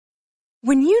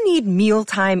When you need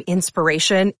mealtime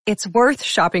inspiration, it's worth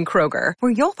shopping Kroger,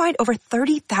 where you'll find over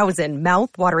 30,000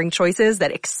 mouth-watering choices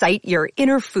that excite your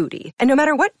inner foodie. And no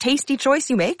matter what tasty choice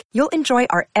you make, you'll enjoy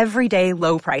our everyday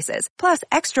low prices, plus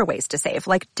extra ways to save,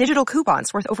 like digital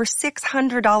coupons worth over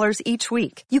 $600 each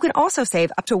week. You can also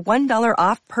save up to $1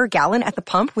 off per gallon at the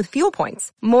pump with fuel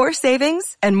points. More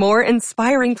savings and more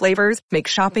inspiring flavors make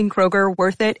shopping Kroger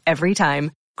worth it every time.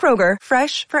 Kroger,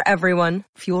 fresh for everyone.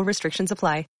 Fuel restrictions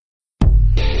apply.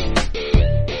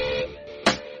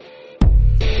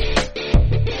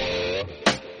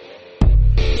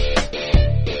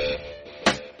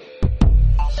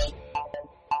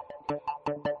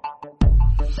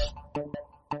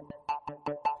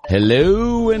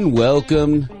 Hello and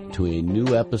welcome to a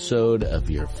new episode of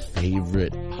your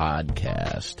favorite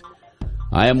podcast.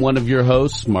 I am one of your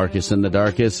hosts, Marcus in the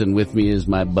Darkest, and with me is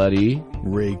my buddy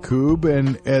Ray Koob,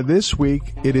 and this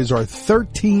week it is our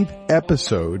 13th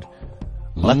episode.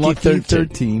 Lucky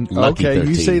 13. Lucky okay, 13.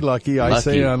 You say lucky, I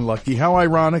say unlucky. How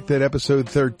ironic that episode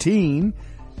 13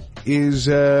 is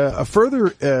a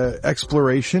further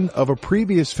exploration of a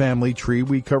previous family tree.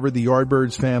 We covered the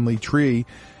Yardbirds family tree.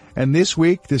 And this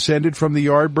week, descended from the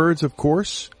Yardbirds, of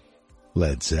course,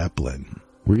 Led Zeppelin.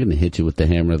 We're going to hit you with the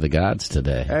hammer of the gods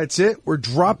today. That's it. We're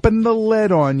dropping the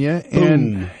lead on you. Boom.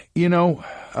 And, you know,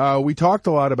 we talked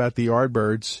a lot about the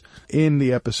Yardbirds in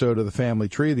the episode of the family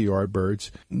tree of the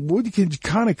Yardbirds. We can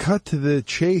kind of cut to the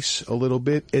chase a little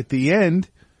bit at the end.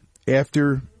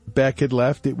 After Beck had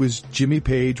left, it was Jimmy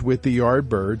Page with the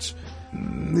Yardbirds.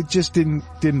 It just didn't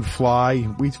fly.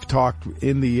 We've talked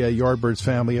in the Yardbirds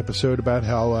family episode about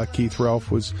how Keith Relf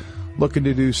was looking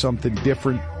to do something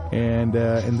different and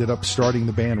ended up starting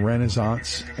the band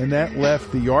Renaissance. And that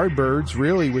left the Yardbirds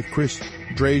really with Chris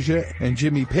Drasia and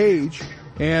Jimmy Page.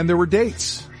 And there were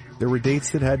dates. There were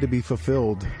dates that had to be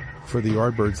fulfilled for the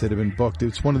Yardbirds that have been booked.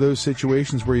 It's one of those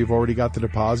situations where you've already got the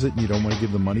deposit and you don't want to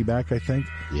give the money back, I think.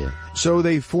 Yeah. So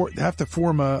they have to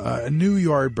form a new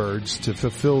Yardbirds to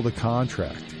fulfill the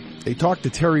contract. They talked to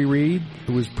Terry Reid,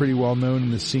 who was pretty well known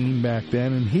in the scene back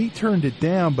then, and he turned it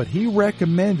down, but he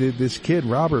recommended this kid,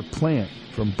 Robert Plant,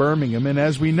 from Birmingham. And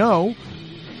as we know,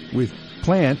 with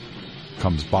Plant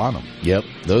comes Bonham. Yep.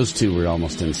 Those two were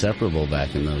almost inseparable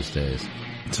back in those days.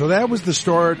 So that was the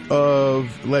start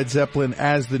of Led Zeppelin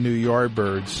as the new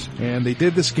Yardbirds. And they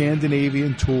did the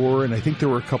Scandinavian tour, and I think there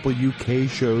were a couple UK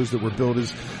shows that were billed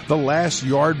as the last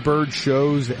Yardbird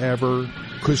shows ever.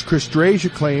 Because Chris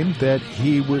Drasia claimed that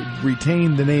he would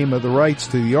retain the name of the rights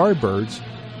to the Yardbirds.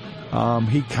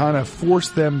 He kind of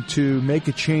forced them to make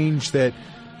a change that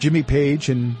Jimmy Page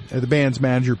and the band's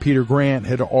manager Peter Grant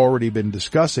had already been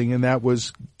discussing, and that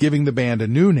was giving the band a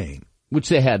new name. Which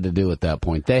they had to do at that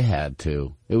point. They had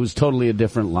to. It was totally a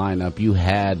different lineup. You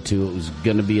had to. It was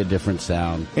going to be a different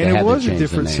sound. And it was a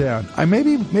different sound.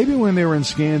 Maybe when they were in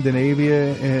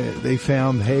Scandinavia, they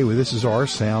found, hey, well, this is our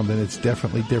sound, and it's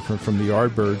definitely different from the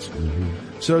Yardbirds.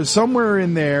 Mm-hmm. So somewhere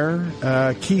in there,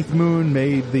 Keith Moon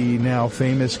made the now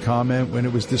famous comment when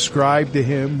it was described to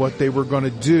him what they were going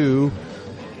to do.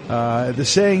 The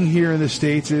saying here in the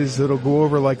States is it'll go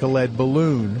over like a lead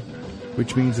balloon,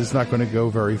 which means it's not going to go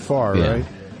very far, yeah. Right?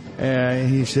 And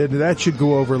he said that should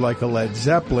go over like a Led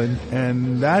Zeppelin,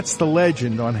 and that's the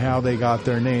legend on how they got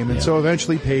their name. And so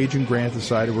eventually Page and Grant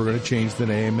decided we're going to change the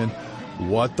name, and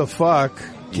what the fuck?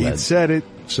 Keith said it,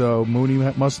 so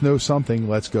Mooney must know something.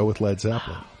 Let's go with Led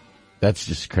Zeppelin. That's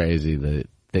just crazy that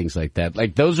things like that.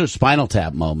 Like, those are Spinal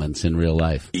Tap moments in real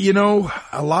life. You know,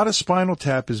 a lot of Spinal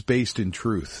Tap is based in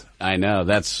truth. I know,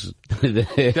 that's...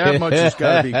 that much has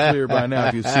got to be clear by now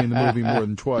if you've seen the movie more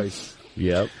than twice.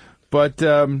 Yep. But,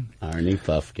 Arnie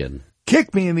Fufkin.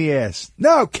 Kick me in the ass.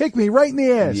 No, kick me right in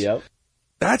the ass. Yep.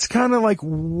 That's kind of like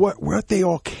what they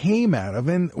all came out of.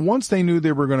 And once they knew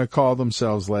they were going to call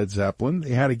themselves Led Zeppelin,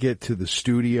 they had to get to the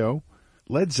studio.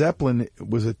 Led Zeppelin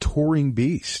was a touring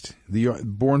beast.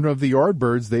 Born of the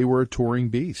Yardbirds, they were a touring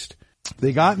beast.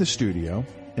 They got in the studio,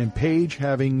 and Page,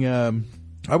 having,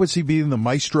 I would say being the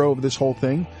maestro of this whole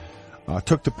thing,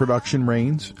 took the production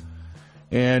reins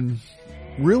and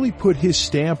really put his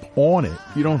stamp on it.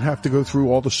 You don't have to go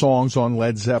through all the songs on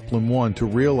Led Zeppelin 1 to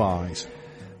realize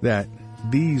that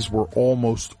these were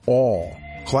almost all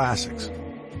classics.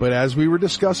 But as we were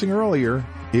discussing earlier,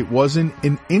 it wasn't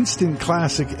an instant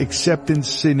classic acceptance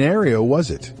scenario, was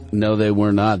it? No, they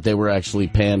were not. They were actually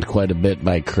panned quite a bit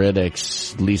by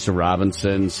critics. Lisa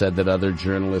Robinson said that other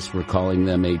journalists were calling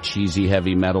them a cheesy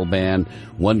heavy metal band.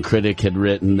 One critic had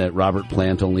written that Robert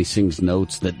Plant only sings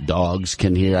notes that dogs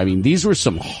can hear. I mean, these were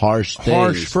some harsh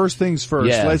things. First things first.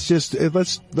 Yeah.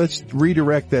 Let's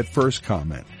redirect that first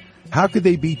comment. How could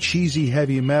they be cheesy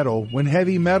heavy metal when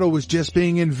heavy metal was just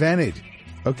being invented?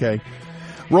 Okay.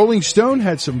 Rolling Stone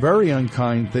had some very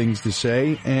unkind things to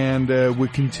say and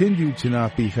would continue to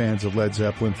not be fans of Led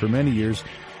Zeppelin for many years.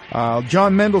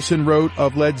 John Mendelsohn wrote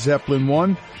of Led Zeppelin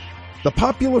 1, the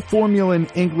popular formula in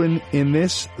England in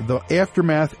this, the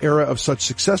aftermath era of such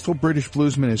successful British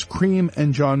bluesmen as Cream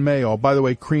and John Mayall. By the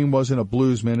way, Cream wasn't a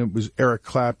bluesman, it was Eric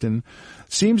Clapton.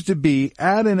 Seems to be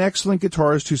add an excellent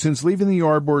guitarist who, since leaving the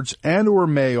Yardbirds and or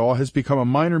Mayall, has become a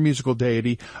minor musical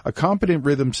deity, a competent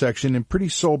rhythm section, and pretty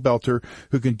soul belter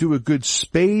who can do a good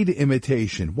Spade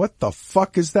imitation. What the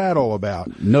fuck is that all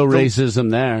about? No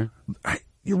racism there.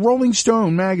 Rolling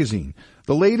Stone magazine,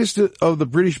 the latest of the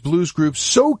British blues groups,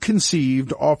 so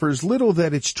conceived, offers little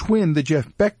that its twin, the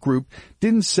Jeff Beck Group,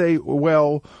 didn't say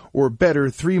well or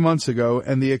better 3 months ago,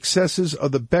 and the excesses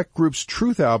of the Beck Group's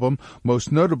Truth album,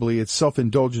 most notably its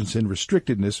self-indulgence and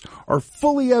restrictedness, are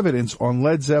fully evident on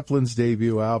Led Zeppelin's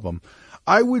debut album.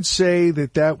 I would say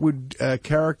that would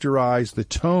characterize the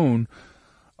tone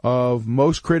of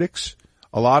most critics.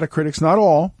 A lot of critics, not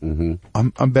all. Mm-hmm.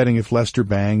 I'm betting if Lester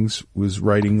Bangs was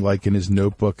writing like in his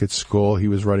notebook at school, he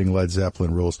was writing Led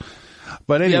Zeppelin rules.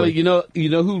 But anyway, yeah, you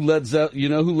know who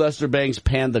Lester Bangs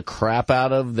panned the crap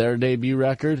out of their debut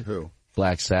record? Who?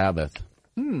 Black Sabbath.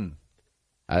 He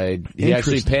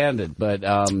actually panned it, but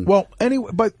well,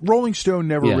 anyway, but Rolling Stone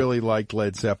never really liked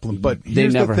Led Zeppelin. But they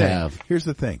never have. Here's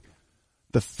the thing: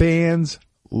 the fans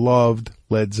loved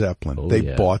Led Zeppelin.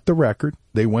 They bought the record.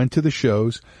 They went to the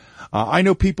shows. I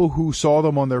know people who saw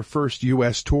them on their first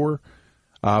U.S. tour,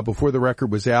 before the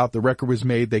record was out. The record was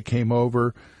made. They came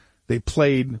over. They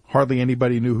played. Hardly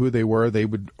anybody knew who they were. They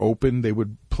would open. They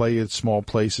would play at small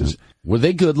places. Were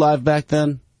they good live back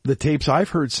then? The tapes I've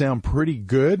heard sound pretty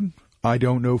good. I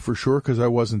don't know for sure because I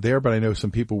wasn't there, but I know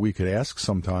some people we could ask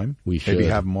sometime. We should. Maybe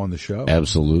have them on the show.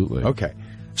 Absolutely. Okay.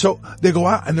 So they go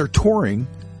out and they're touring.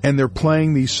 And they're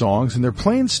playing these songs, and they're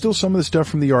playing still some of the stuff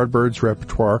from the Yardbirds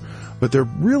repertoire, but they're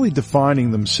really defining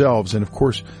themselves. And of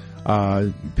course,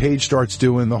 Page starts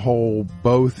doing the whole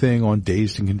bow thing on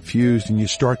Dazed and Confused, and they're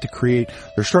starting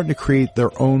to create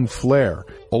their own flair.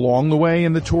 Along the way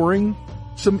in the touring,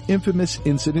 some infamous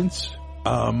incidents.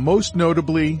 Most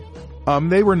notably,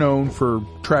 they were known for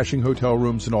trashing hotel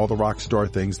rooms and all the rock star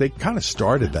things. They kind of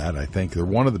started that, I think. They're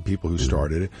one of the people who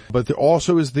started it. But there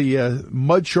also is the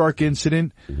Mud Shark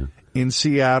incident in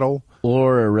Seattle.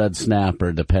 Or a red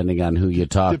snapper, depending on who you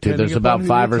talk to. There's about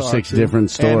 5 or 6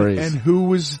 different stories. And who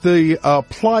was the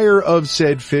plier of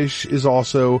said fish is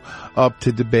also up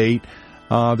to debate.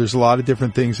 There's a lot of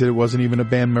different things that it wasn't even a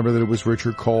band member, that it was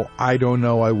Richard Cole. I don't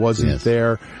know. I wasn't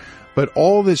there. But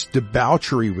all this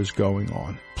debauchery was going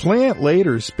on. Plant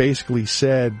later basically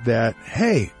said that,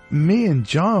 hey, me and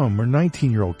John were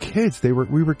 19-year-old kids. We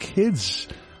were kids,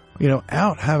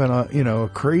 out having a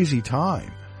crazy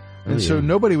time. And so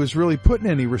nobody was really putting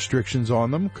any restrictions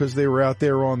on them because they were out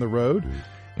there on the road.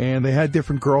 And they had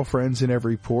different girlfriends in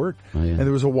every port. And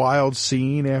there was a wild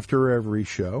scene after every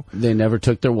show. They never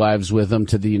took their wives with them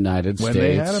to the United States. When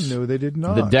they had them, no, they did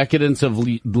not. The decadence of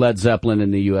Led Zeppelin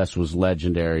in the U.S. was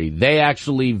legendary. They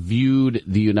actually viewed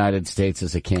the United States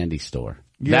as a candy store.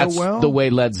 Yeah, That's the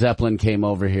way Led Zeppelin came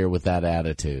over here with that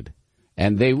attitude.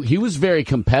 And he was very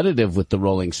competitive with the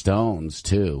Rolling Stones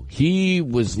too. He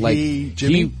was like,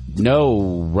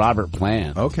 Robert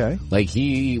Plant. Okay. Like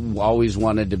he always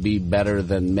wanted to be better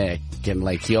than Mick, and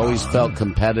like he always felt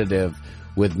competitive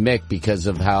with Mick because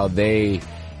of how they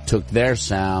took their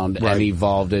sound and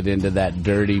evolved it into that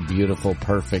dirty, beautiful,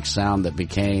 perfect sound that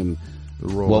became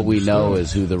what we know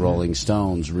as who the Rolling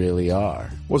Stones really are.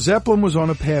 Well, Zeppelin was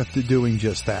on a path to doing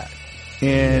just that.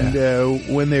 And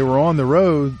when they were on the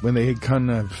road, when they had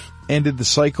kind of ended the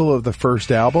cycle of the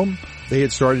first album, they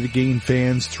had started to gain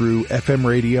fans through FM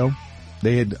radio.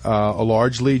 They had a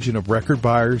large legion of record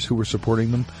buyers who were supporting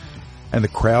them, and the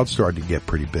crowd started to get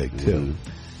pretty big too.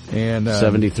 And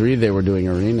 73, they were doing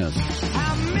arenas.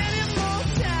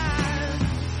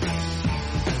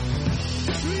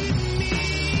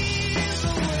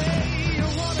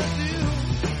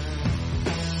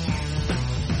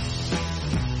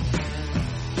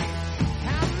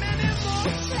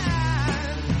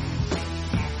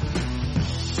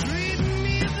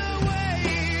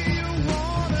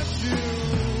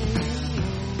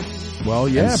 Well,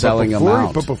 yeah,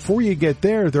 but before you get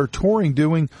there, they're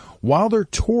touring, while they're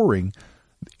touring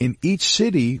in each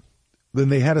city, then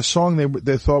they had a song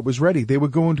they thought was ready. They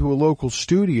would go into a local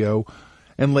studio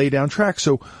and lay down tracks.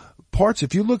 So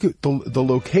if you look at the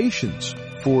locations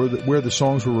for where the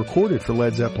songs were recorded for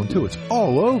Led Zeppelin 2, it's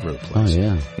all over the place. Oh,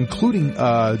 yeah. Including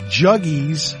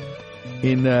Juggies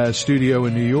in studio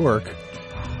in New York.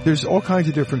 There's all kinds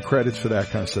of different credits for that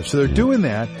kind of stuff. So they're doing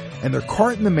that, and they're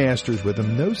carting the masters with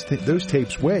them. Those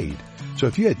tapes weighed. So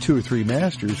if you had 2 or 3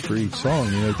 masters for each song,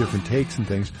 different takes and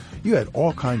things, you had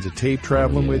all kinds of tape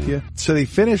traveling with you. So they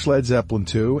finish Led Zeppelin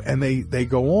 2, and they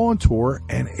go on tour,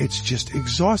 and it's just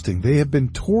exhausting. They have been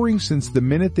touring since the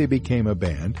minute they became a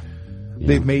band. Yeah.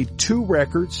 They've made 2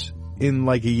 records in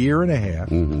like a year and a half.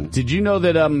 Mm-hmm. Did you know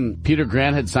that Peter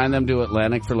Grant had signed them to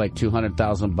Atlantic for like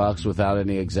 $200,000 without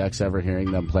any execs ever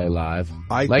hearing them play live?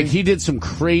 He did some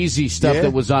crazy stuff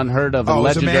that was unheard of and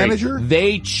legendary. As a manager?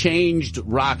 They changed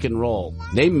rock and roll.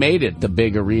 They made it the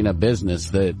big arena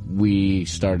business that we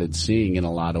started seeing in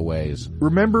a lot of ways.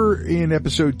 Remember in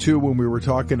episode 2 when we were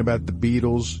talking about the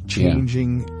Beatles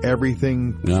changing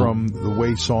everything from the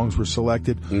way songs were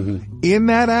selected? Mm-hmm. In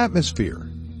that atmosphere,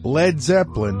 Led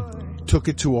Zeppelin took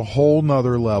it to a whole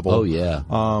nother level. Oh yeah.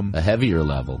 A heavier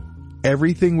level.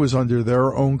 Everything was under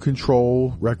their own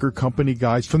control, record company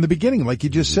guys from the beginning. Like you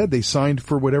just said, they signed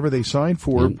for whatever they signed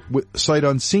for, sight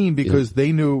unseen, because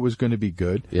they knew it was going to be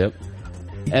good. Yep.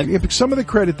 And some of the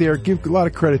credit there, give a lot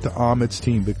of credit to Ahmet's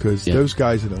team, because those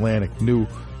guys in Atlantic knew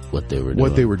what they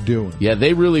were doing. Yeah,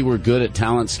 they really were good at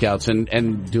talent scouts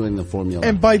and doing the formula.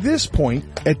 And by this point,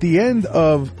 at the end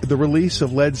of the release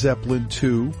of Led Zeppelin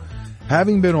 2,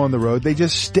 having been on the road, they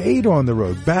just stayed on the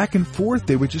road, back and forth.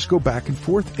 They would just go back and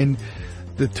forth, and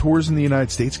the tours in the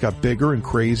United States got bigger and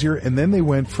crazier, and then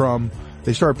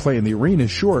they started playing the arenas,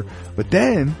 sure, but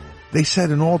then they set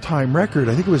an all-time record.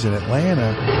 I think it was in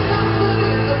Atlanta.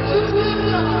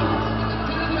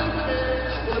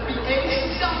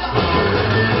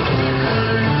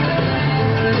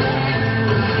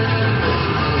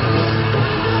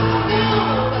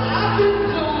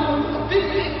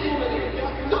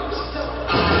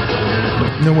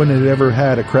 No one had ever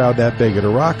had a crowd that big at a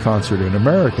rock concert in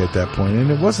America at that point,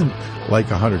 and it wasn't like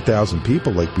 100,000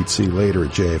 people like we'd see later at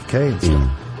JFK and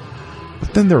stuff.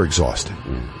 But then they're exhausted.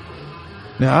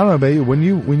 Now I don't know about you. When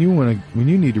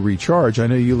you need to recharge, I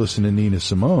know you listen to Nina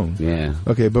Simone. Yeah.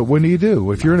 Okay, but what do you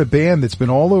do if you're in a band that's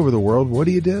been all over the world? What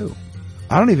do you do?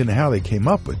 I don't even know how they came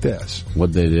up with this.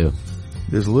 What'd they do?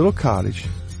 There's a little cottage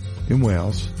in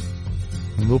Wales,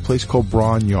 a little place called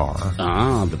Bronyar.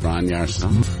 Ah, the Bronyar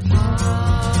song.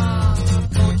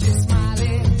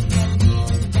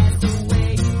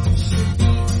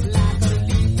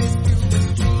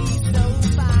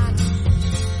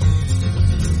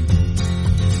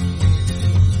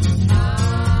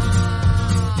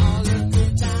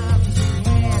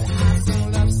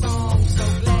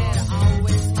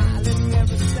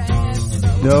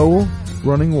 No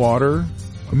running water.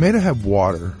 I may have had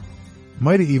water.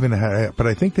 Might have even had, but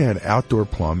I think they had outdoor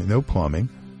plumbing, no plumbing,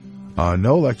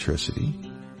 no electricity.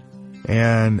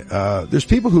 And there's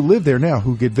people who live there now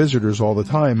who get visitors all the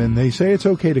time, and they say it's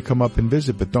okay to come up and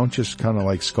visit, but don't just kind of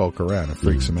like skulk around. It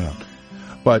freaks them out.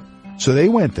 But so they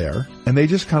went there, and they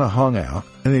just kind of hung out,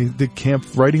 and they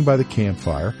did writing by the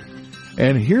campfire.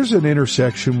 And here's an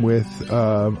intersection with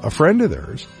a friend of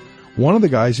theirs. One of the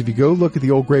guys, if you go look at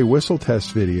the old Gray Whistle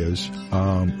test videos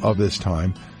of this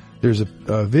time, there's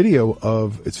a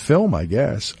video it's film, I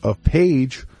guess, of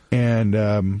Page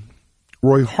and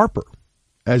Roy Harper,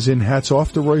 as in hats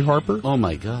off to Roy Harper. Oh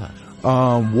my God!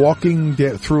 Walking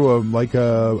through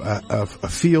a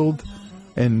field,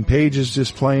 and Page is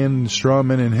just playing,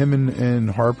 strumming, and him and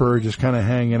Harper are just kind of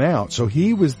hanging out. So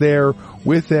he was there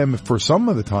with them for some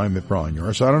of the time at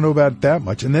Bronyar. So I don't know about that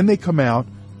much. And then they come out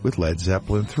with Led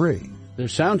Zeppelin 3. Their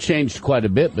sound changed quite a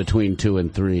bit between 2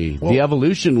 and 3. Well, the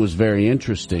evolution was very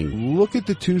interesting. Look at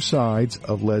the 2 sides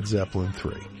of Led Zeppelin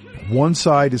 3. One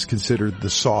side is considered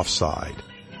the soft side,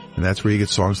 and that's where you get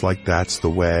songs like That's the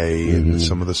Way and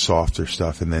some of the softer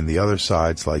stuff. And then the other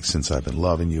side's like Since I've Been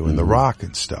Loving You and the rock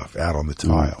and stuff, Out on the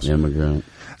Tiles. Immigrant.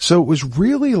 So it was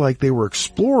really like they were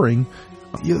exploring.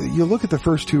 You look at the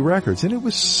first 2 records, and it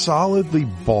was solidly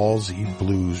ballsy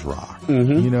blues rock.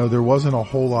 There wasn't a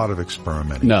whole lot of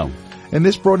experimenting. No. And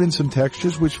this brought in some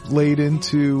textures which played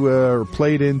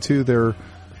into their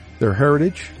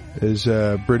heritage as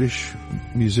British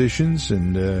musicians,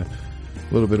 and a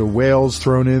little bit of Wales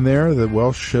thrown in there, the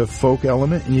Welsh folk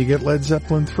element, and you get Led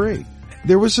Zeppelin 3.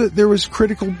 There was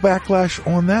critical backlash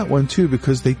on that one too,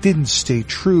 because they didn't stay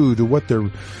true to what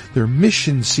their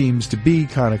mission seems to be,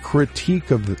 kind of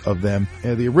critique of them.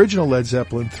 The original Led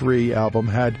Zeppelin 3 album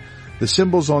had the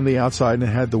cymbals on the outside, and it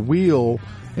had the wheel,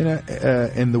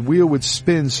 and the wheel would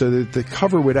spin so that the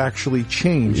cover would actually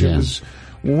change. Yeah. It was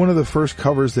one of the first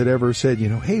covers that ever said,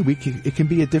 hey, it can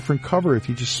be a different cover if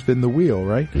you just spin the wheel,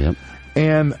 right? Yep.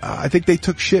 And I think they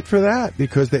took shit for that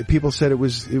because people said it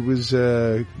was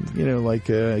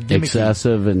gimmicky.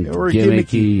 Excessive and or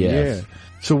gimmicky, yes. Yeah.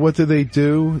 So what do they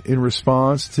do in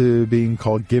response to being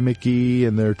called gimmicky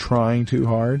and they're trying too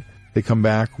hard? They come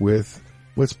back with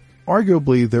what's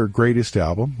arguably their greatest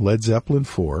album, Led Zeppelin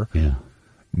 4. Yeah.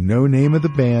 No name of the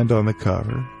band on the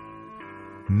cover.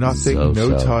 Nothing,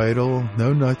 no title,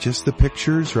 not just the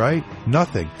pictures, right?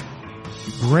 Nothing.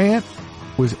 Grant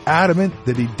was adamant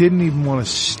that he didn't even want a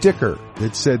sticker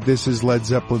that said this is Led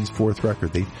Zeppelin's fourth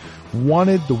record. They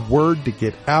wanted the word to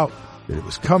get out that it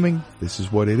was coming. This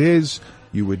is what it is.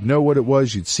 You would know what it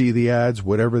was. You'd see the ads,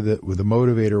 whatever the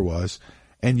motivator was,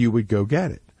 and you would go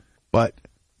get it. But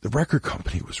the record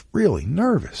company was really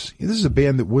nervous. This is a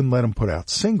band that wouldn't let them put out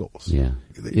singles. Yeah.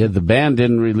 Yeah, the band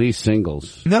didn't release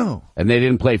singles. No. And they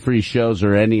didn't play free shows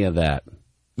or any of that.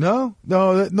 No,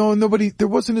 nobody, there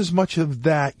wasn't as much of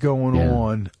that going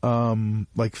on,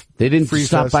 they didn't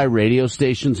stop by radio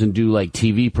stations and do like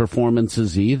TV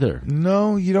performances either.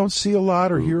 No, you don't see a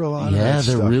lot or hear a lot of that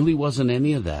stuff. Yeah, there really wasn't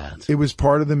any of that. It was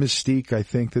part of the mystique, I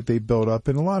think, that they built up,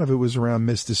 and a lot of it was around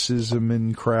mysticism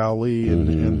and Crowley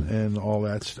and all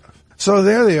that stuff. So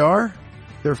there they are.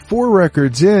 They're 4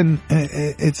 records in.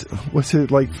 It's, what's it,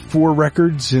 like 4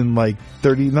 records in like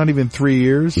 30, not even 3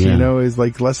 years, is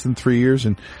like less than 3 years.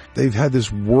 And they've had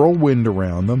this whirlwind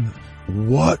around them.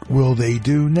 What will they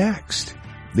do next?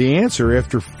 The answer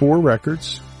after 4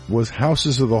 records was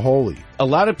Houses of the Holy. A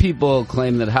lot of people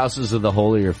claim that Houses of the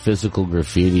Holy or Physical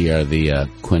Graffiti are the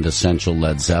quintessential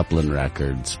Led Zeppelin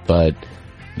records, but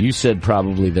you said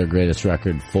probably their greatest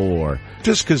record 4.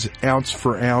 Just because ounce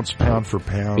for ounce, pound for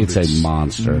pound. It's a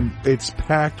monster. It's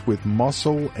packed with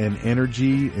muscle and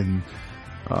energy and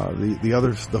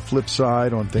the flip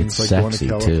side on things it's like Going to sexy,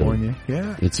 California. Too.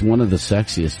 Yeah. It's one of the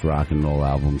sexiest rock and roll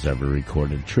albums ever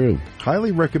recorded. True.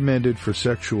 Highly recommended for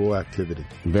sexual activity.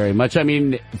 Very much. I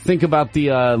mean, think about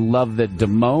the love that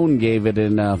Damone gave it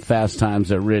in Fast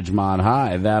Times at Ridgemont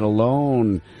High. That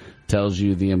alone tells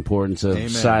you the importance of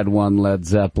Side 1 Led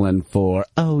Zeppelin 4.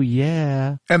 Oh,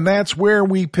 yeah. And that's where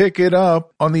we pick it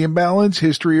up on the Imbalanced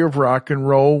History of Rock and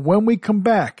Roll when we come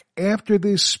back after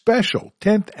this special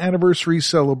 10th anniversary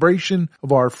celebration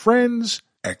of our friends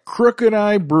at Crooked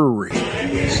Eye Brewery.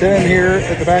 Standing here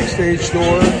at the backstage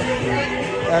door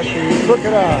at the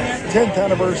Crooked Eye 10th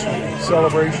anniversary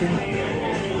celebration.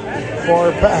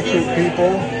 Bar packed with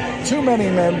people. Too many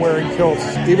men wearing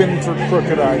kilts, even for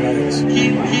Crooked Eye nights.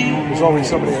 There's always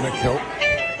somebody in a kilt.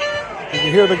 You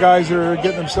can hear the guys that are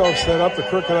getting themselves set up, the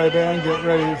Crooked Eye Band, getting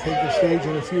ready to take the stage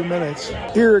in a few minutes.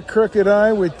 Here at Crooked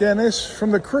Eye with Dennis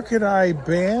from the Crooked Eye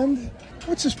Band.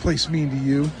 What's this place mean to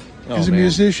you as a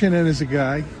musician and as a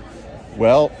guy?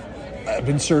 Well, I've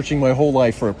been searching my whole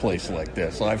life for a place like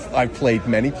this. I've played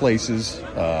many places,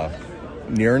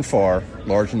 near and far,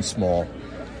 large and small.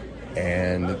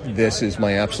 And this is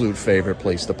my absolute favorite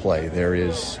place to play. There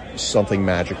is something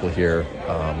magical here.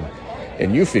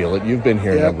 And you feel it. You've been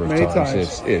here a number of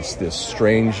times. It's this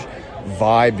strange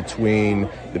vibe between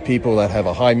the people that have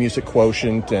a high music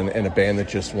quotient and a band that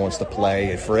just wants to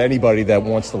play. And for anybody that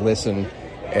wants to listen,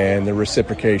 and the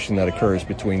reciprocation that occurs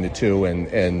between the two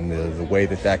and the way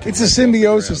that can... It's a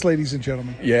symbiosis, ladies and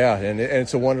gentlemen. Yeah, and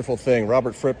it's a wonderful thing.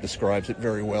 Robert Fripp describes it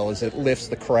very well as it lifts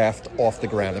the craft off the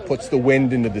ground. It puts the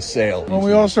wind into the sail. When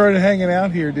we all started hanging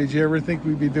out here, did you ever think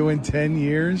we'd be doing 10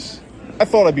 years? I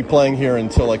thought I'd be playing here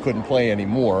until I couldn't play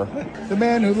anymore. The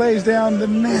man who lays down the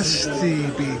nasty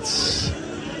beats.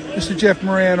 Mr. Jeff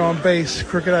Moran on bass,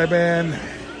 Crooked Eye Band.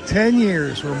 10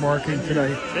 years we're marking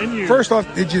tonight. 10 years. First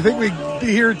off, did you think we'd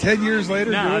be here 10 years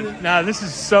later? No, this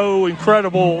is so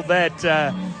incredible that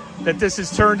this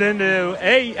has turned into,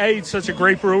 A, such a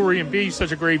great brewery, and B,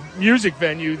 such a great music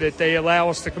venue that they allow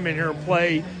us to come in here and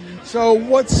play. So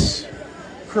what's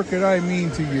Crooked Eye mean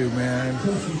to you, man?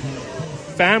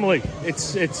 Family.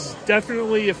 It's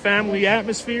definitely a family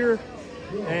atmosphere.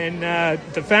 And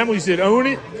the families that own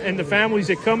it and the families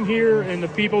that come here and the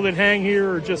people that hang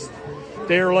here are just...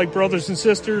 They're like brothers and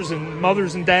sisters and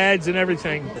mothers and dads and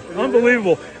everything.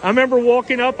 Unbelievable. I remember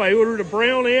walking up, I ordered a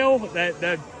brown ale.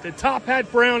 The Top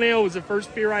Hat brown ale was the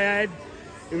first beer I had.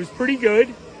 It was pretty good.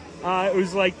 It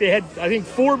was like they had, I think,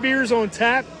 4 beers on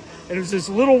tap. And it was this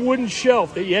little wooden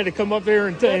shelf that you had to come up there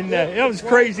and it was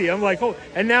crazy. I'm like, oh,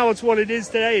 and now it's what it is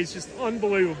today. It's just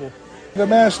unbelievable. The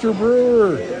master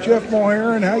brewer, Jeff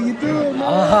Mulheron, how you doing, man?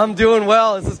 I'm doing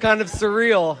well. This is kind of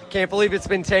surreal. Can't believe it's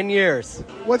been 10 years.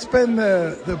 What's been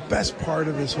the best part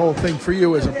of this whole thing for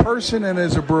you as a person and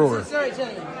as a brewer?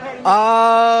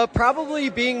 Probably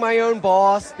being my own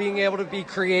boss, being able to be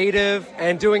creative,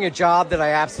 and doing a job that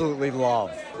I absolutely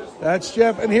love. That's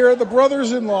Jeff. And here are the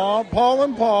brothers-in-law, Paul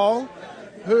and Paul.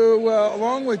 who,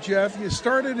 along with Jeff, you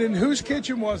started in whose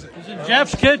kitchen was it? It was in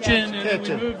Jeff's kitchen, and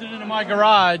we moved it into my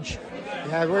garage.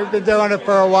 Yeah, we've been doing it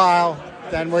for a while.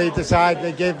 Then we decided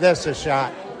to give this a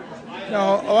shot.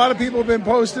 Now, a lot of people have been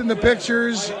posting the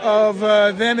pictures of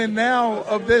then and now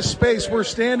of this space. We're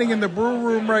standing in the brew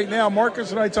room right now.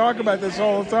 Marcus and I talk about this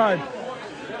all the time.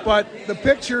 But the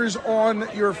pictures on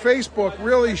your Facebook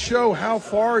really show how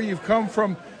far you've come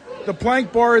from the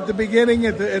plank bar at the beginning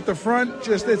at the front.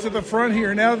 Just it's at the front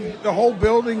here. Now the whole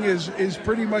building is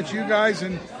pretty much you guys,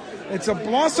 and it's a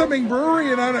blossoming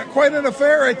brewery and quite an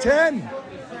affair at 10.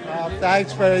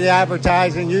 Thanks for the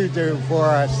advertising you do for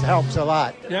us. Helps a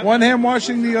lot. Yep. One hand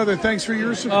washing the other. Thanks for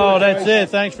your support. Oh, that's it.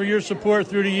 Thanks for your support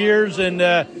through the years, and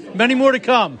many more to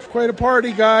come. Quite a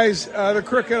party, guys. The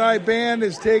Crooked Eye Band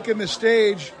has taken the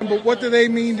stage. But what do they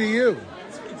mean to you?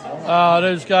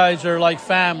 Those guys are like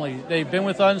family. They've been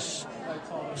with us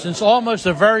since almost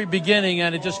the very beginning,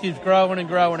 and it just keeps growing and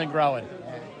growing and growing.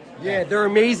 Yeah, they're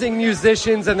amazing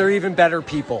musicians, and they're even better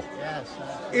people.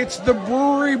 It's the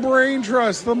Brewery Brain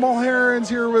Trust. The Mulherons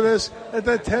here with us at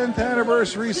the 10th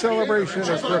anniversary celebration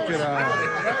of Crooked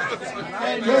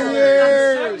Eye. 10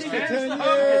 years! 10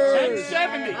 years!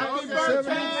 1070!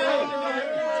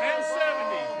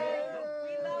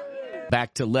 1070!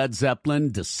 Back to Led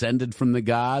Zeppelin, Descended from the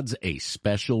Gods, a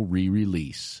special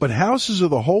re-release. But Houses of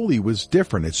the Holy was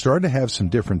different. It started to have some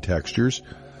different textures,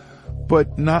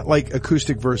 but not like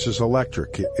acoustic versus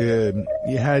electric.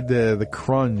 You had the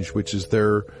Crunge, which is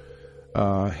their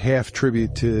half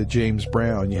tribute to James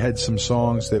Brown. You had some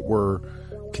songs that were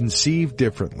conceived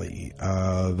differently.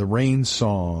 The Rain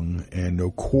Song and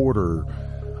No Quarter.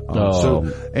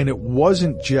 And it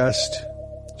wasn't just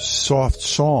soft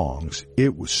songs.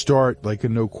 It would start like a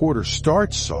No Quarter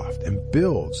starts soft and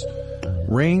builds.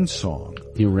 Rain Song.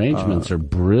 The arrangements are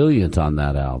brilliant on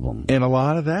that album. And a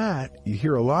lot of that, you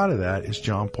hear a lot of that is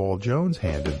John Paul Jones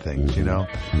hand in things, you know.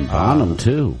 And Bonham,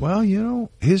 too. Well, you know,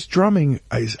 his drumming,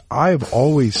 I've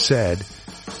always said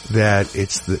that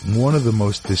it's one of the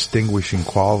most distinguishing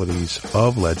qualities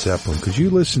of Led Zeppelin, because you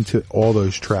listen to all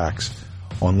those tracks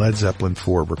on Led Zeppelin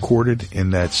 4 recorded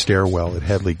in that stairwell at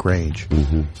Headley Grange.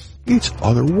 Mm-hmm. It's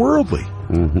otherworldly.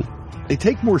 Mm-hmm. They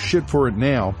take more shit for it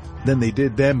now than they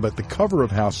did then, but the cover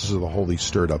of Houses of the Holy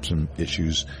stirred up some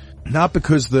issues. Not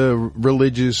because the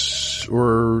religious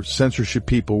or censorship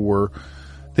people were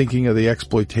thinking of the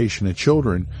exploitation of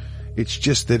children. It's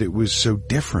just that it was so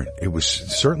different. It was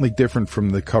certainly different from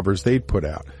the covers they'd put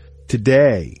out.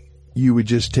 Today, you would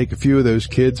just take a few of those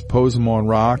kids, pose them on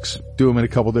rocks, do them in a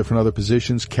couple different other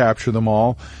positions, capture them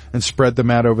all, and spread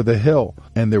them out over the hill.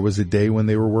 And there was a day when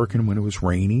they were working when it was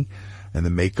rainy, and the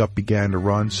makeup began to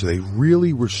run, so they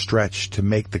really were stretched to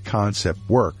make the concept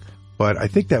work. But I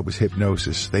think that was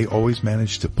hypnosis. They always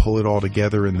managed to pull it all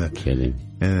together and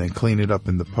then clean it up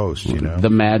in the post, you know. The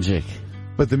magic.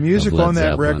 But the music on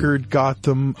that Zeppelin record got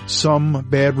them some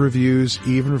bad reviews,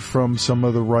 even from some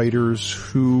of the writers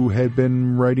who had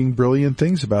been writing brilliant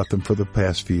things about them for the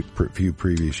past few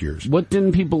previous years. What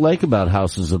didn't people like about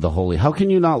Houses of the Holy? How can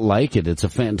you not like it? It's a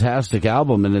fantastic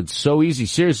album, and it's so easy.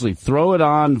 Seriously, throw it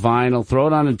on vinyl, throw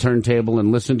it on a turntable,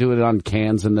 and listen to it on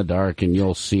cans in the dark, and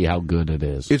you'll see how good it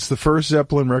is. It's the first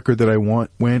Zeppelin record that I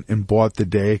went and bought the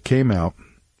day it came out,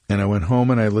 and I went home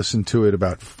and I listened to it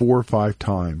about 4 or 5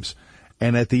 times.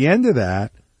 And at the end of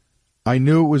that, I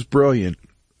knew it was brilliant,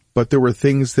 but there were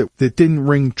things that didn't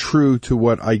ring true to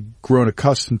what I'd grown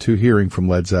accustomed to hearing from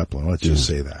Led Zeppelin. Let's just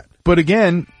say that. But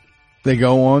again, they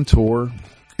go on tour.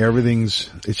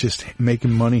 It's just making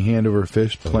money hand over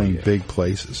fist, playing big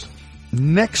places.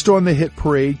 Next on the hit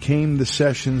parade came the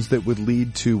sessions that would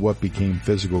lead to what became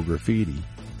Physical Graffiti.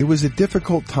 It was a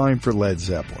difficult time for Led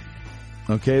Zeppelin.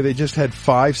 Okay, they just had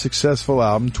 5 successful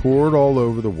albums, toured all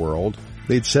over the world.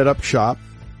 They'd set up shop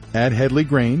at Headley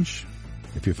Grange.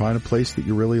 If you find a place that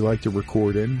you really like to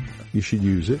record in, you should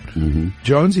use it. Mm-hmm.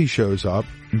 Jonesy shows up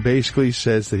and basically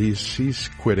says that he's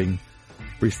quitting.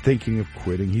 Or he's thinking of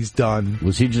quitting. He's done.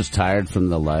 Was he just tired from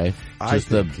the life?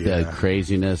 The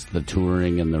craziness, the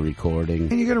touring, and the recording?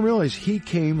 And you're going to realize he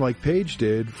came, like Page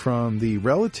did, from the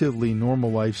relatively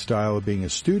normal lifestyle of being a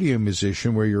studio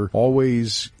musician where you're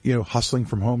always, hustling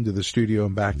from home to the studio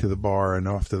and back to the bar and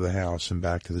off to the house and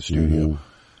back to the studio.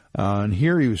 Mm-hmm. And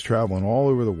here he was traveling all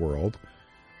over the world.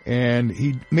 And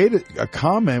he made a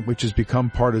comment which has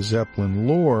become part of Zeppelin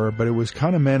lore, but it was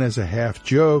kind of meant as a half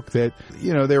joke that,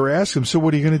 they were asking him, so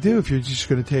what are you going to do if you're just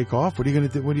going to take off? What are you going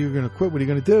to do? What are you going to quit? What are you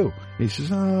going to do? And he says,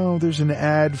 there's an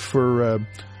ad for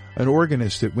an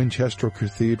organist at Winchester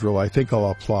Cathedral. I think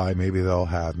I'll apply. Maybe they'll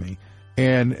have me.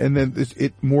 And then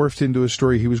it morphed into a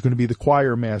story. He was going to be the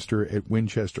choir master at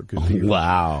Winchester Cathedral.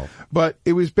 Wow. But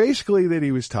it was basically that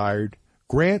he was tired.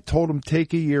 Grant told him,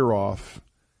 take a year off.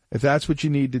 If that's what you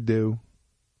need to do,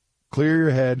 clear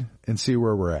your head and see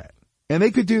where we're at. And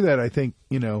they could do that, I think,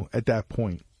 at that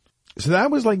point. So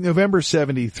that was like November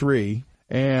 73.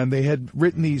 And they had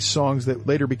written these songs that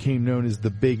later became known as the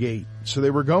Big Eight. So they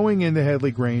were going into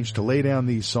Headley Grange to lay down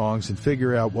these songs and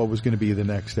figure out what was going to be the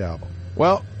next album.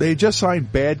 Well, they had just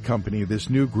signed Bad Company, this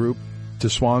new group, to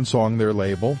Swan Song, their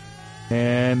label.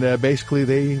 And basically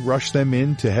they rushed them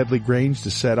into Headley Grange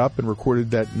to set up and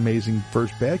recorded that amazing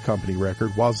first Bad Company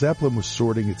record while Zeppelin was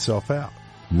sorting itself out.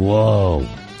 Whoa.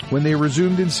 When they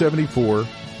resumed in 74,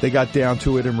 they got down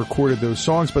to it and recorded those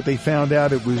songs, but they found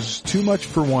out it was too much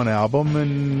for one album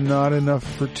and not enough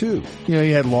for two. You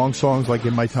had long songs like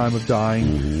In My Time of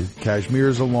Dying,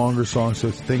 Kashmir's a longer song,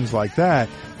 so things like that.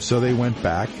 So they went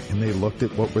back and they looked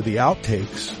at what were the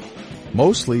outtakes,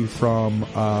 mostly from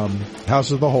House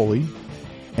of the Holy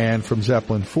and from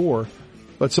Zeppelin 4,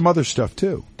 but some other stuff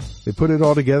too. They put it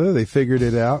all together, they figured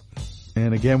it out,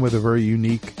 and again with a very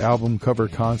unique album cover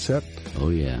concept. Oh,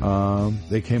 yeah.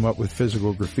 They came up with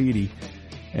Physical Graffiti,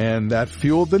 and that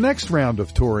fueled the next round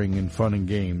of touring and fun and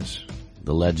games.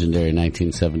 The legendary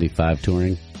 1975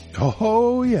 touring.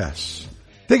 Oh, yes.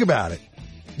 Think about it.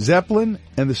 Zeppelin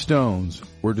and the Stones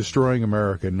were destroying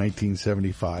America in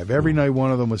 1975. Every night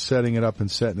one of them was setting it up and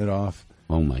setting it off.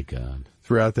 Oh, my God.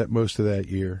 Throughout most of that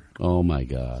year. Oh, my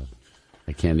God.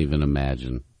 I can't even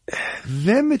imagine.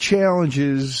 Then the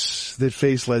challenges that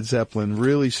faced Led Zeppelin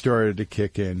really started to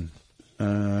kick in.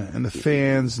 And the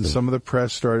fans and some of the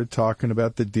press started talking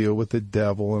about the deal with the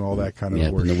devil and all that kind of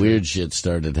and horseshit. the weird shit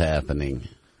started happening.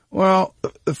 Well,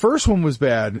 the first one was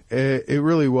bad. It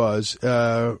really was.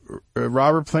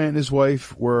 Robert Plant and his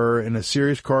wife were in a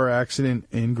serious car accident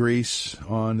in Greece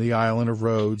on the island of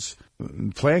Rhodes.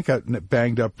 Plant got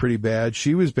banged up pretty bad.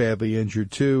 She was badly injured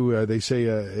too. They say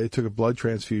it took a blood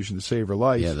transfusion to save her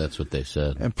life. Yeah, that's what they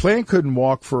said. And Plant couldn't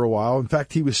walk for a while. In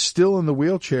fact, he was still in the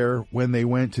wheelchair when they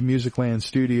went to Musicland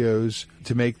Studios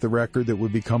to make the record that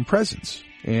would become Presence.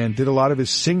 And did a lot of his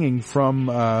singing from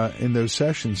in those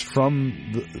sessions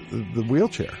from the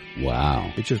wheelchair.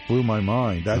 Wow. It just blew my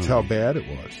mind. That's how bad it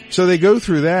was. So they go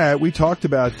through that. We talked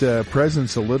about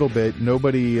Presence a little bit.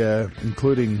 Nobody,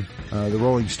 including the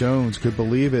Rolling Stones, could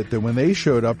believe it, that when they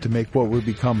showed up to make what would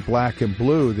become Black and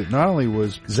Blue, that not only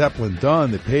was Zeppelin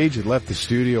done, that Page had left the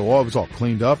studio, it was all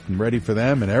cleaned up and ready for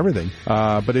them and everything,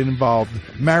 but it involved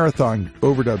marathon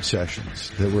overdub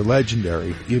sessions that were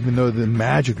legendary, even though the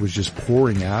magic was just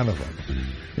pouring out of them.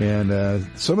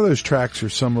 And some of those tracks are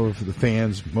some of the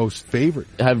fans' most favorite.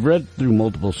 I've read through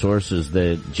multiple sources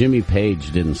that Jimmy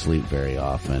Page didn't sleep very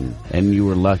often, and you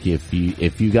were lucky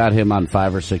if you got him on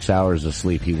 5 or 6 hours of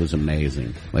sleep. He was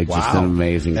amazing, just an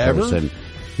amazing person.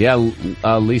 Yeah,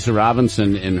 Lisa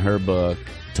Robinson in her book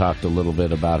talked a little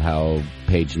bit about how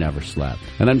Page never slept,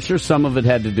 and I'm sure some of it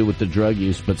had to do with the drug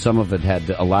use, but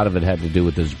a lot of it had to do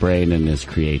with his brain and his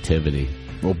creativity.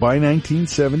 Well, by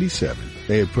 1977,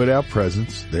 they had put out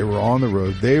Presence. They were on the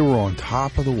road. They were on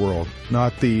top of the world.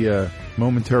 Not the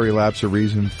momentary lapse of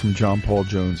reason from John Paul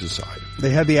Jones' side.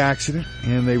 They had the accident,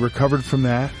 and they recovered from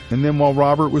that. And then while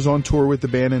Robert was on tour with the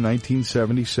band in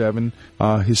 1977,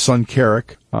 his son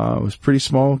Carrick was a pretty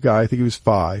small guy. I think he was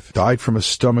 5. Died from a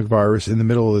stomach virus in the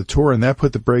middle of the tour, and that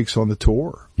put the brakes on the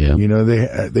tour. Yeah.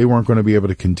 They weren't going to be able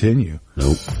to continue.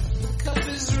 Nope.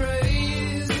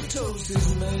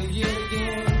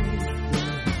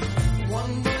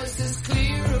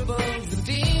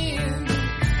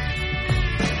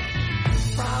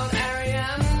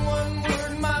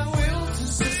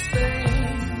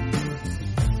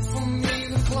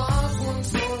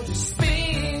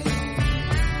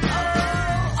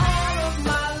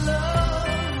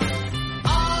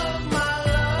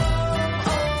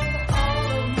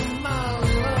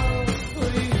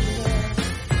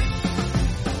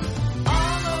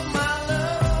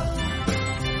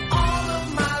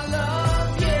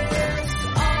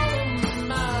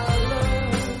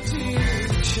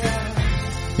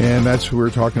 And that's what we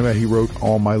were talking about. He wrote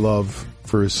All My Love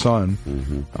for his son.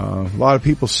 A lot of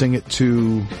people sing it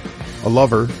to a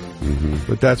lover,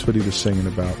 but that's what he was singing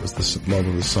about, was the love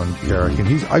of his son, Carrick.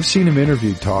 And I've seen him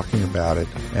interviewed talking about it.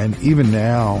 And even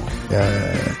now,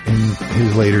 in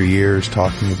his later years,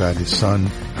 talking about his son,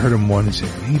 heard him one and say,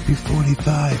 he'd be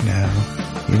 45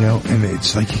 now, and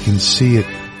it's like you can see it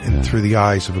through the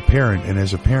eyes of a parent. And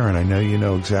as a parent, I know you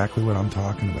know exactly what I'm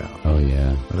talking about. Oh,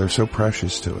 yeah. They're so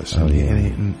precious to us. Oh, yeah.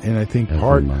 And I think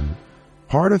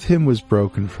part of him was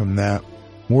broken from that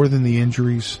more than the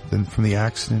injuries, than from the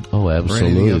accident. Oh,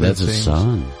 absolutely. That's his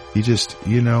son. He just,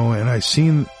 and I've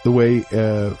seen the way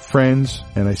friends,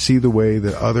 and I see the way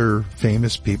that other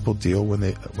famous people deal when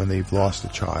they've lost a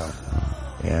child.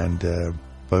 And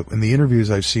but in the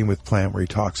interviews I've seen with Plant where he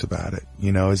talks about it,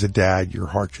 as a dad, your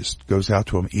heart just goes out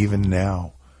to him even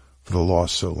now for the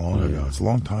loss so long ago. It's a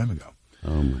long time ago.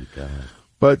 Oh my God.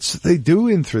 But they do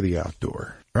In Through the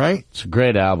Outdoor. Right? It's a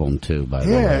great album too, by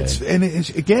the way.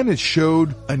 Yeah, it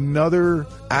showed another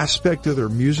aspect of their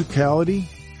musicality,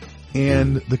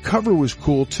 and the cover was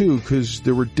cool too because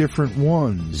there were different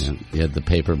ones. Yeah, you had the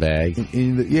paper bag.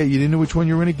 You didn't know which one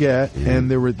you were going to get,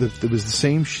 and there was the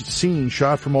same scene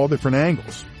shot from all different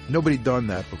angles. Nobody done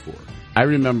that before. I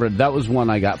remember that was one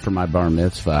I got for my bar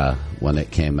mitzvah when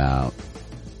it came out,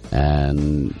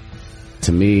 and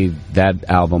to me, that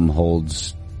album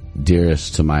holds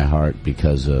dearest to my heart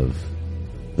because of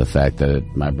the fact that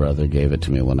my brother gave it to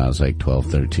me when I was like 12,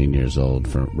 13 years old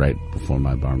right before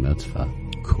my bar mitzvah.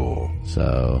 Cool.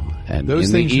 So, and those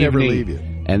things never leave you.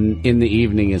 And In the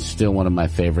Evening is still one of my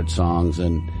favorite songs.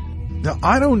 And now,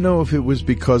 I don't know if it was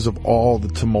because of all the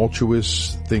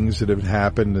tumultuous things that had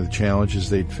happened and the challenges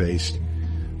they'd faced,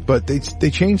 but they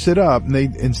changed it up, and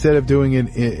instead of doing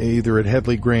it either at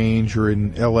Headley Grange or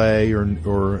in L.A.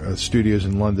 or studios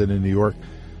in London and New York,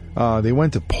 they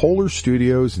went to Polar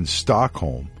Studios in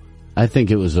Stockholm. I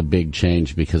think it was a big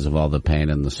change because of all the pain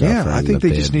and the suffering. Yeah, I think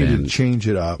they just needed to change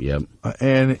it up. Yep.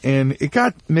 And it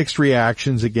got mixed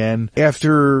reactions again.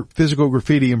 After Physical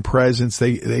Graffiti and Presence,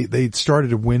 they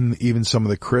started to win even some of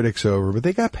the critics over, but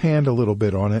they got panned a little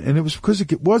bit on it, and it was because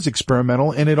it was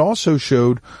experimental, and it also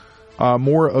showed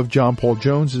more of John Paul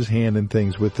Jones's hand in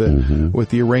things with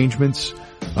the arrangements.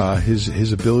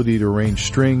 His ability to arrange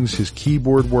strings, his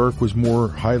keyboard work was more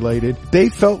highlighted. They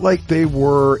felt like they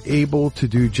were able to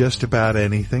do just about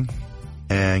anything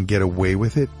and get away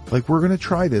with it. Like, we're going to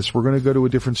try this. We're going to go to a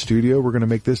different studio. We're going to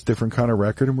make this different kind of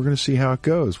record, and we're going to see how it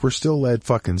goes. We're still Led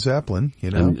fucking Zeppelin,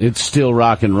 And it's still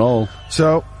rock and roll.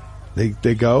 So they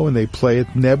go and they play at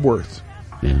Nebworth.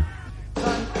 Yeah.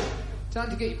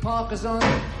 Time to get your parkers on.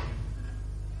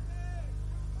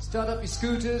 Start up your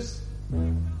scooters.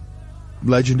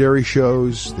 Legendary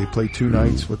shows. They play 2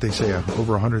 nights. What they say,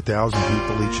 over 100,000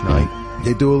 people each night.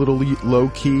 They do a little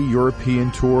low-key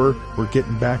European tour. We're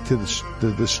getting back to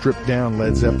the stripped-down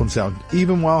Led Zeppelin sound,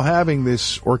 even while having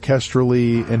this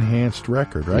orchestrally enhanced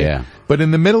record, right? Yeah. But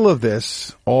in the middle of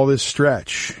this, all this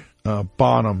stretch,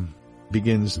 Bonham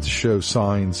begins to show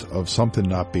signs of something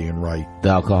not being right. The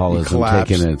alcoholism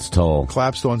taking its toll.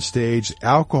 Collapsed on stage.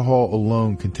 Alcohol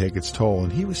alone can take its toll,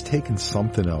 and he was taking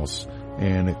something else.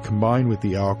 And it combined with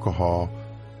the alcohol,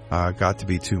 got to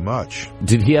be too much.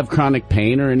 Did he have chronic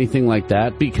pain or anything like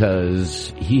that?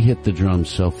 Because he hit the drums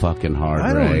so fucking hard.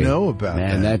 I don't know about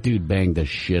that. Man, that dude banged the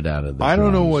shit out of the I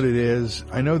don't drums. know what it is.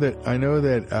 I know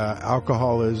that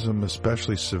alcoholism,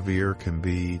 especially severe, can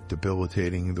be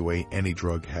debilitating the way any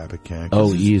drug habit can.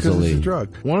 Oh, easily. 'Cause it's a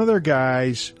drug. One of their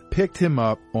guys picked him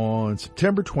up on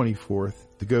September 24th.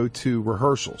 To go to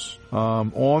rehearsals.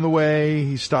 On the way,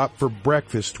 he stopped for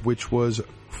breakfast, which was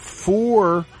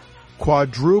 4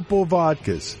 quadruple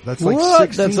vodkas. That's like what?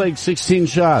 16, That's like 16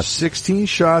 shots. 16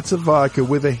 shots of vodka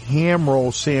with a ham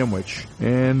roll sandwich.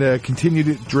 And continued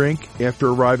to drink after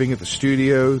arriving at the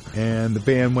studio. And the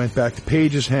band went back to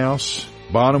Page's house.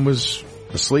 Bonham was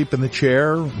asleep in the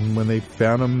chair. And when they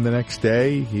found him the next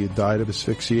day, he had died of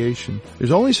asphyxiation.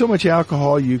 There's only so much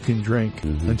alcohol you can drink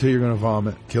until you're going to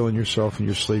vomit, killing yourself in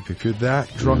your sleep. If you're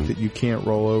that drunk that you can't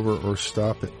roll over or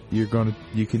stop it, you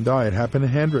can die. It happened to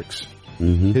Hendrix.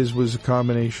 His was a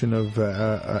combination of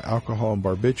alcohol and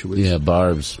barbiturates. Yeah,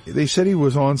 barbs. They said he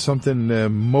was on something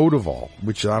Motivol,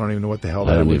 which I don't even know what the hell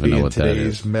that would be in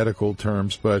today's medical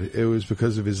terms, but it was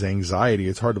because of his anxiety.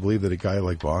 It's hard to believe that a guy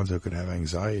like Bonzo could have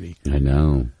anxiety. I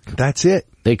know. That's it.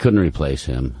 They couldn't replace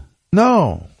him.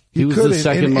 No. He was the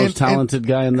second most talented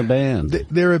guy in the band.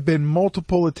 There have been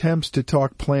multiple attempts to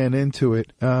talk Plan into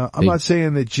it. I'm not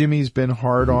saying that Jimmy's been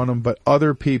hard on him, but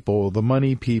other people, the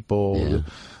money people... Yeah.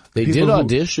 They did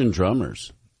audition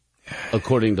drummers,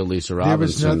 according to Lisa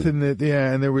Robinson. There was nothing that,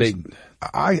 and there was,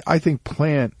 I think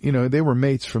Plant, they were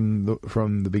mates from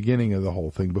the beginning of the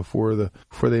whole thing before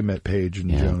they met Page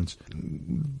and Jones.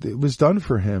 It was done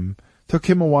for him. Took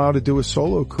him a while to do a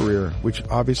solo career, which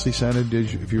obviously sounded,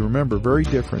 if you remember, very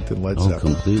different than Led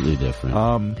Zeppelin. Completely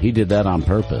different. He did that on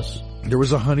purpose. There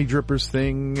was a Honey Drippers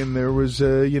thing, and there was,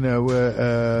 Jimmy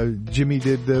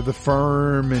did the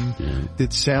Firm and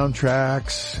did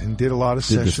soundtracks and did a lot of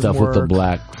session work. Did the stuff with the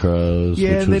Black Crowes.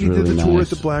 Yeah, which and then he really did the nice. tour with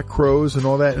the Black Crowes and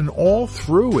all that. And all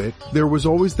through it, there was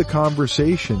always the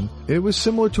conversation. It was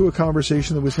similar to a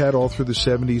conversation that was had all through the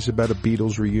 70s about a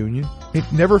Beatles reunion. It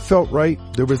never felt right.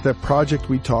 There was that project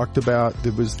we talked about.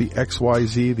 There was the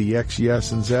XYZ, the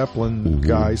XYes and Zeppelin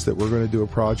guys that were going to do a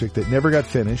project that never got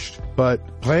finished.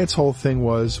 But Plant's whole thing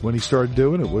was, when he started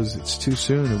doing it, it's too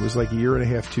soon. It was like a year and a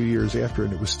half, 2 years after,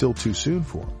 and it was still too soon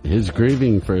for him. His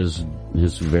grieving for his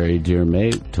very dear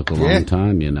mate took a long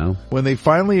time, When they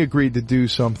finally agreed to do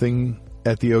something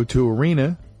at the O2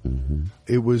 Arena,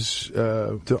 it was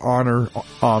to honor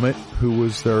Amit, who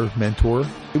was their mentor.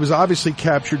 It was obviously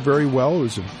captured very well. It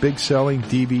was a big selling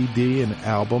DVD and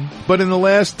album. But in the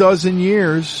last dozen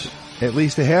years, at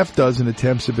least a half dozen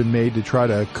attempts have been made to try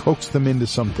to coax them into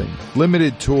something.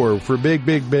 Limited tour for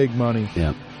big money.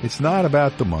 Yeah. It's not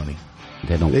about the money.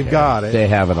 They've got it. They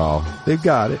have it all. They've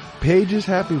got it. Page is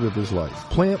happy with his life.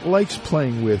 Plant likes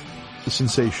playing with the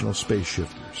sensational space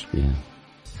shifters. Yeah.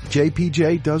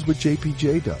 JPJ does what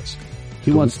JPJ does.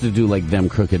 He wants to do like Them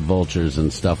Crooked Vultures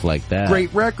and stuff like that.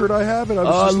 Great record. I have it. I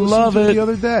was just love listening to it the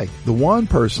other day. The one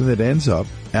person that ends up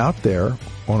out there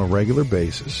on a regular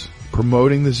basis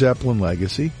promoting the Zeppelin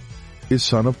legacy is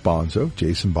son of Bonzo,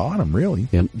 Jason Bonham, really.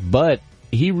 Yeah, but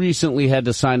he recently had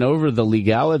to sign over the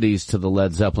legalities to the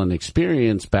Led Zeppelin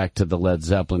experience back to the Led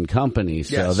Zeppelin company.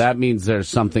 So that means there's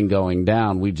something going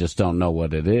down. We just don't know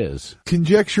what it is.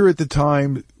 Conjecture at the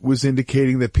time was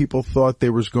indicating that people thought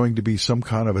there was going to be some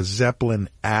kind of a Zeppelin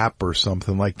app or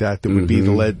something like that would be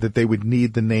that they would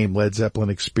need the name Led Zeppelin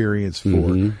experience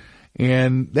for.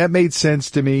 And that made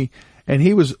sense to me. And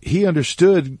he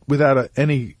understood without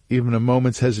even a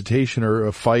moment's hesitation or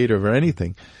a fight or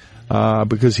anything,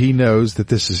 because he knows that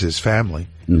this is his family.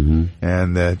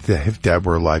 And that if Dad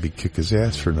were alive, he'd kick his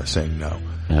ass for saying no.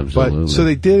 Absolutely. But, so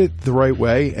they did it the right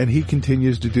way, and he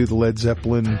continues to do the Led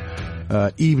Zeppelin,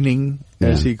 evening,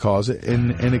 as he calls it,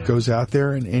 and it goes out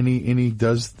there and he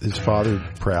does his father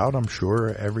proud, I'm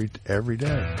sure, every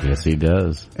day. Yes, he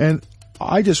does. And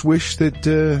I just wish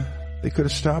that, they could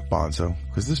have stopped Bonzo,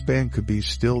 because this band could be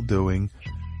still doing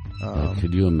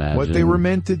could you imagine what they were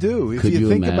meant to do? If you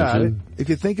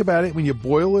think about it, when you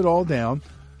boil it all down,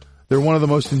 they're one of the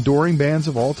most enduring bands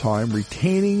of all time,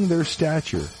 retaining their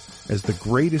stature as the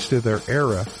greatest of their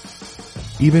era,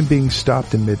 even being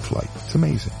stopped in mid-flight. It's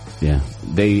amazing. Yeah,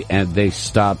 they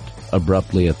stopped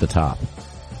abruptly at the top.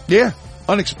 Yeah,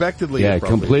 unexpectedly. Yeah,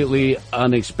 completely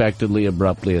unexpectedly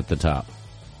abruptly at the top.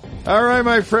 All right,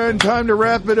 my friend, time to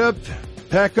wrap it up.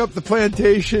 Pack up the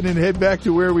plantation and head back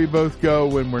to where we both go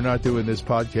when we're not doing this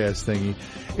podcast thingy.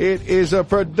 It is a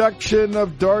production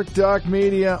of Dark Doc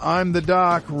Media. I'm the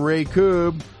Doc, Ray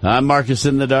Koob. I'm Marcus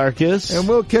in the Darkest. And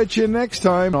we'll catch you next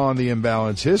time on The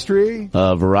Imbalanced History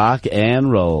of Rock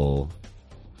and Roll.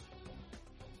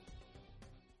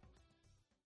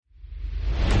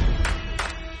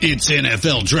 It's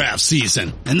NFL draft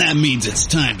season, and that means it's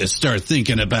time to start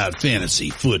thinking about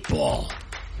fantasy football.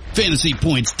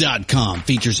 FantasyPoints.com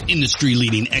features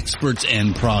industry-leading experts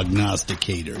and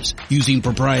prognosticators using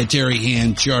proprietary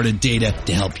hand-charted data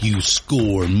to help you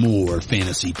score more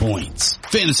fantasy points.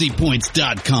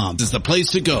 FantasyPoints.com is the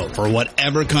place to go for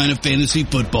whatever kind of fantasy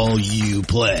football you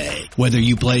play. Whether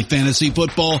you play fantasy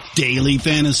football, daily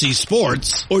fantasy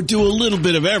sports, or do a little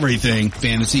bit of everything,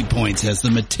 Fantasy Points has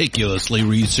the meticulously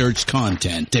researched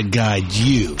content to guide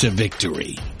you to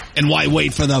victory. And why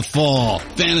wait for the fall?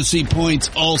 Fantasy Points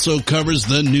also covers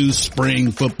the new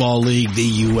spring football league,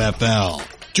 the UFL.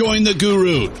 Join the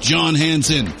guru, John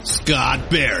Hansen, Scott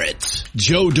Barrett,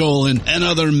 Joe Dolan, and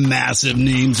other massive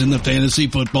names in the fantasy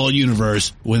football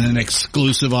universe with an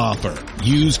exclusive offer.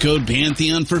 Use code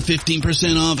Pantheon for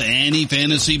 15% off any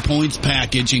Fantasy Points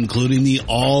package, including the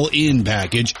all-in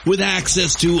package, with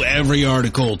access to every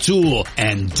article, tool,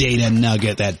 and data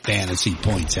nugget that Fantasy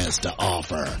Points has to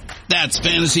offer. That's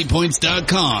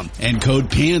FantasyPoints.com and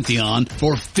code Pantheon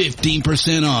for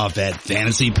 15% off at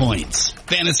Fantasy Points.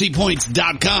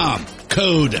 FantasyPoints.com,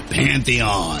 code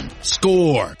Pantheon.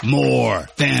 Score more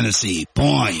fantasy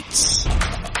points.